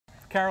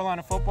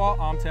Carolina football.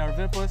 I'm Taylor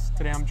Viplis.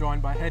 Today I'm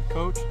joined by head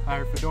coach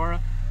Coach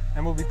Fedora,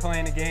 and we'll be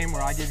playing a game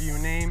where I give you a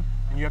name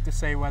and you have to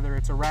say whether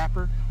it's a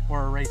rapper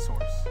or a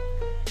racehorse.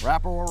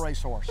 Rapper or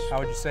racehorse? How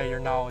would you say your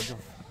knowledge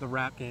of the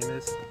rap game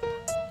is?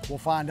 We'll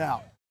find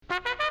out.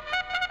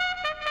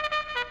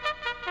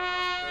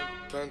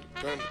 I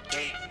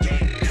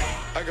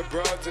got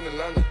broads in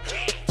Atlanta.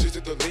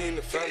 Just to lean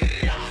the family.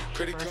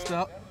 First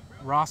up,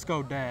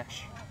 Roscoe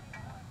Dash.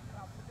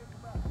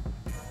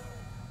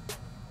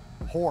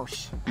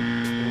 Horse.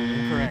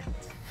 Incorrect.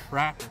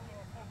 Rapper.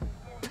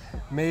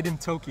 Made in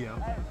Tokyo.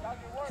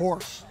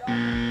 Horse.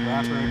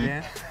 Rapper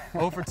again.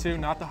 0 for 2,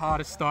 not the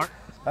hottest start.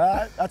 All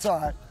right, that's all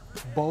right.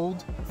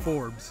 Bold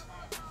Forbes.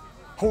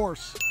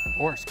 Horse.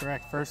 Horse,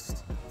 correct.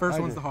 First Thank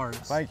one's you. the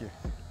hardest. Thank you.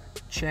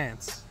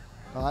 Chance.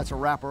 Oh, that's a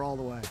rapper all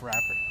the way.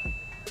 Rapper.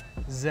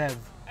 Zev.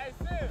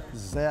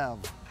 Zev.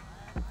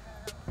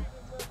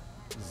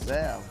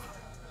 Zev.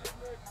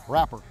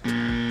 Rapper.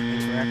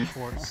 Incorrect.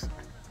 Horse.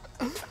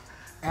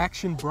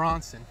 Action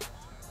Bronson.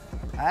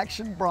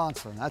 Action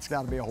Bronson. That's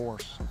got to be a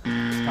horse.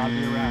 It's got to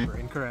be a rapper.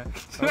 Incorrect.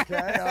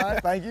 Okay, all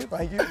right. Thank you.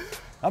 Thank you.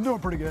 I'm doing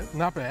pretty good.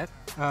 Not bad.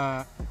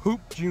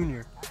 Hoop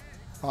Jr.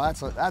 Oh,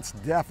 that's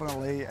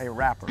definitely a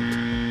rapper.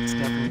 It's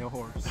definitely a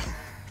horse.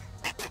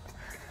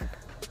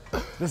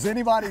 Does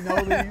anybody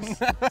know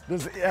these?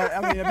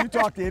 I mean, have you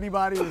talked to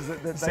anybody?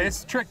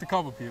 It's tricked a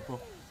couple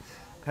people.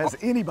 Has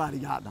anybody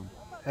gotten them?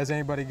 Has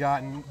anybody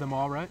gotten them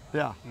all right?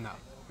 Yeah. No.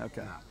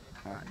 Okay. No.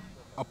 All right.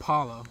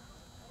 Apollo.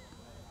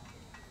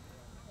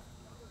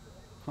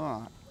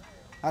 Huh.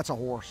 That's a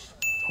horse.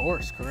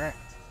 Horse, correct.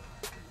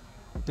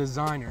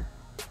 Designer.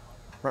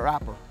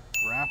 Rapper.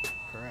 Rapper,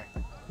 correct.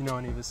 You know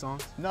any of his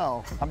songs?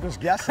 No, I'm just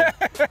guessing.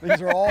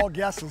 These are all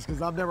guesses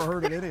because I've never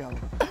heard of any of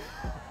them.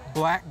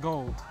 Black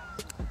Gold.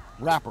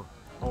 Rapper.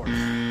 Horse.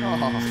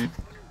 Oh.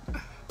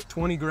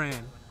 20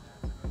 grand.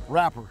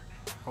 Rapper.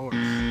 Horse.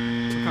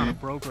 What kind of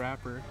broke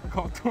rapper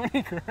called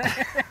 20 grand?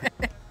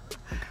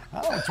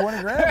 Oh,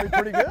 20 grand would be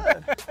pretty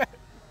good.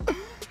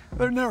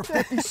 There's never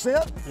 50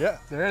 cent? Yeah,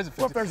 there is a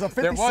 50 Well, if there's a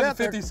 50 There was cent,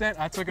 a 50 cent.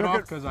 I took it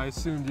off because I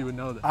assumed you would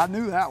know that. I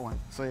knew that one.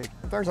 See,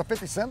 if there's a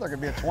 50 cent, there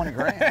could be a 20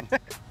 grand.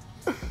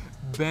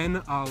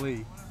 Ben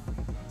Ali.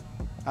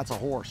 That's a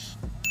horse.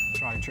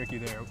 Try to trick you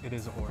there. It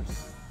is a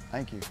horse.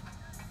 Thank you.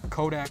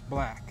 Kodak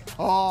Black.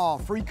 Oh,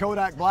 free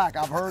Kodak Black.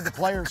 I've heard the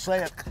players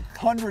say it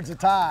hundreds of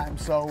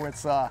times, so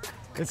it's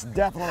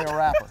definitely a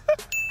rapper.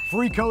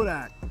 Free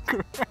Kodak.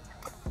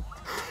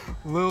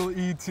 Lil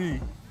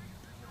E.T.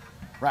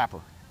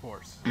 Rapper.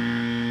 Horse.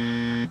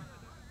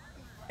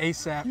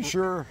 ASAP. You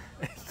sure?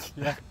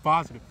 Yeah,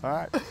 positive. All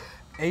right.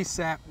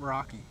 ASAP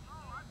Rocky.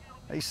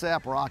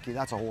 ASAP Rocky,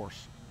 that's a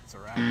horse. It's a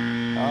rapper.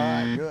 All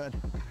right, good.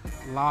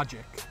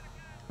 Logic.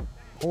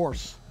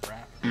 Horse.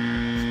 Rap.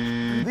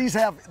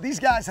 These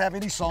guys have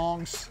any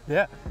songs?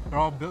 Yeah,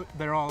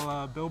 they're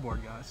all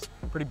Billboard guys.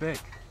 Pretty big.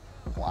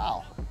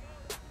 Wow.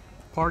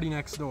 Party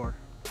Next Door.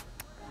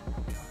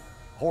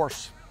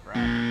 Horse. Rap.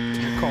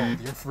 You're cold.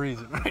 You're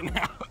freezing right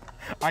now.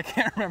 I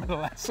can't remember the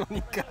last one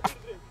you got.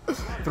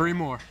 3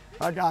 more.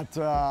 I got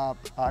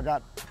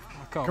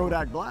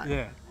Kodak Black.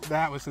 Yeah,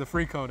 that was the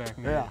free Kodak.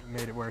 Yeah.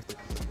 Made it worth it.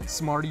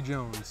 Smarty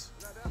Jones.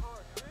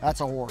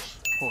 That's a horse.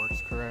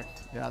 Horse,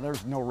 correct. Yeah,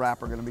 there's no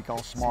rapper going to be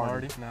called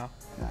Smarty. No.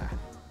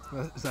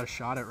 Nah. Is that a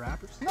shot at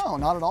rappers? No,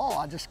 not at all.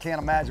 I just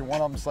can't imagine one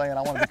of them saying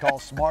I want to be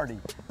called Smarty.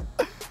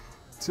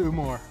 2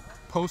 more.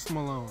 Post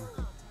Malone.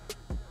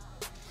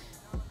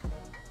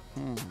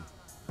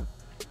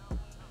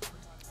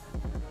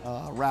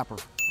 Rapper.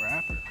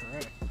 Rapper,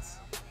 correct.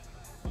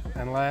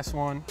 And last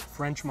one,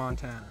 French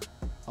Montana.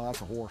 Oh,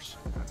 that's a horse.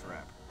 That's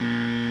rap.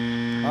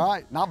 All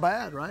right, not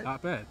bad, right?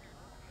 Not bad.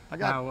 I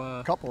got Now,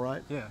 a couple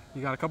right. Yeah,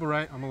 you got a couple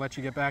right. I'm gonna let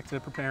you get back to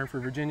preparing for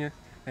Virginia.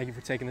 Thank you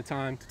for taking the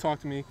time to talk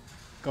to me.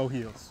 Go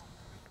Heels.